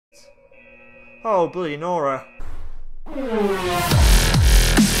Oh, bloody Nora.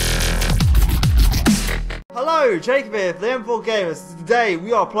 Hello, Jacob here for the M4 Gamers. Today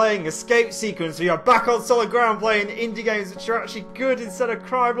we are playing Escape Sequence. We are back on solid ground playing indie games which are actually good instead of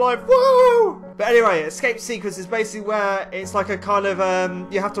crime life. Woo! But anyway, Escape Sequence is basically where it's like a kind of,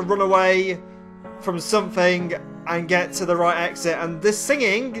 you have to run away from something and get to the right exit. And this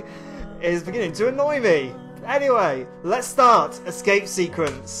singing is beginning to annoy me. Anyway, let's start Escape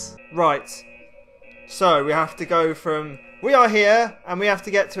Sequence. Right. So we have to go from, we are here and we have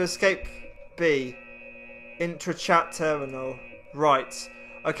to get to Escape B. Intra-chat terminal. Right.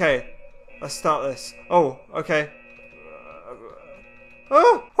 Okay. Let's start this. Oh, okay.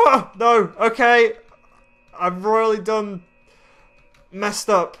 Oh, no. Okay. I've royally done messed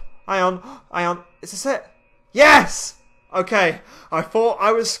up. Hang on. Is this it? Yes! Okay. I thought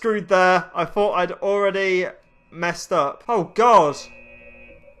I was screwed there. I thought I'd already messed up. Oh, God.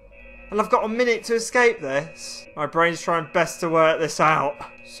 And I've got a minute to escape this. My brain's trying best to work this out.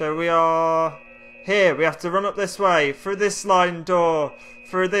 So we are here. We have to run up this way. Through this sliding door.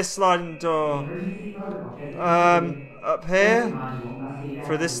 Through this sliding door. Up here.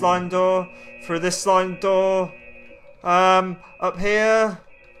 Through this sliding door. Through this sliding door. Up here.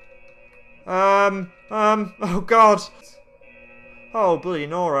 Oh God. Oh, bloody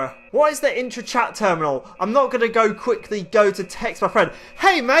Nora. What is the intra-chat terminal? I'm not going to go to text my friend.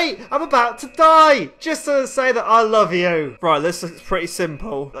 Hey, mate, I'm about to die. Just to say that I love you. Right, this looks pretty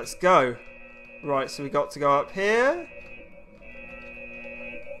simple. Let's go. Right, so we got to go up here.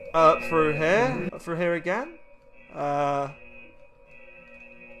 Up through here. Up through here again. Oh,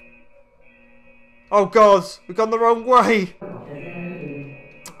 God. We've gone the wrong way.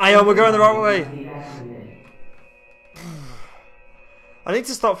 We're going the wrong way. I need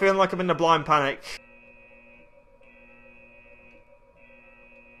to stop feeling like I'm in a blind panic.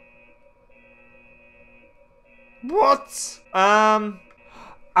 What?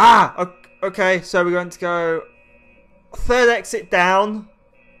 Okay, so we're going to go third exit down.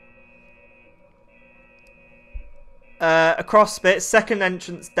 Across bit, second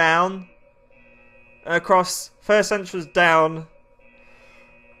entrance down. Across, first entrance down.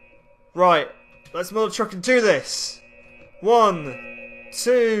 Right, let's mother truck and do this. 1,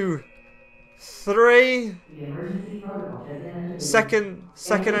 2, 3. Second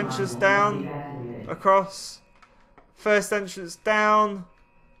entrance down. Across. First entrance down.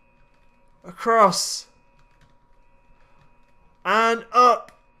 Across. And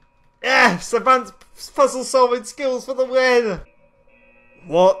up. Yes! Advanced puzzle solving skills for the win!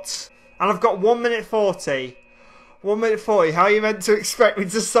 What? And I've got 1 minute 40. 1 minute 40. How are you meant to expect me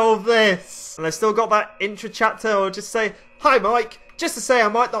to solve this? And I've still got that intra-chat terminal. Just say, hi Mike. Just to say I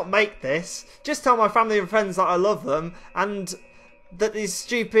might not make this. Just tell my family and friends that I love them. And that these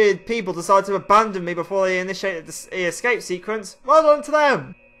stupid people decide to abandon me before they initiated the escape sequence. Well done to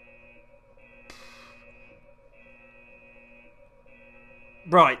them.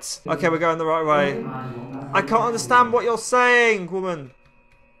 Right. Okay, we're going the right way. I can't understand what you're saying, woman.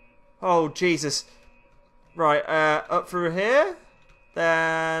 Oh, Jesus. Right, up through here.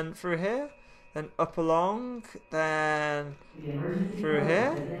 Then through here. Then up along. Then through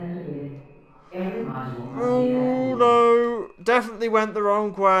here. Oh, no. Definitely went the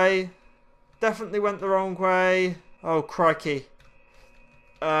wrong way. Definitely went the wrong way. Oh, crikey.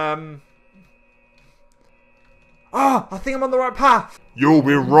 Oh, I think I'm on the right path. You'll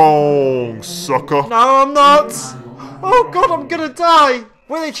be wrong, sucker. No, I'm not. Oh, God, I'm going to die.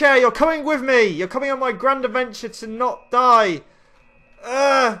 Willy Chair, you're coming with me. You're coming on my grand adventure to not die.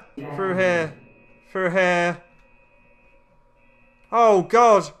 Through here. Through here. Oh,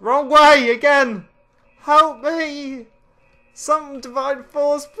 God. Wrong way again. Help me. Some divine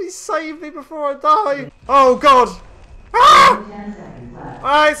force, please save me before I die. Oh, God.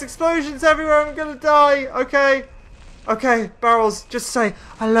 Ah! It's explosions everywhere. I'm going to die. Okay. Okay, Barrels, just say,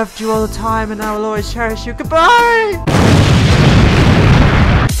 I loved you all the time and I will always cherish you. Goodbye!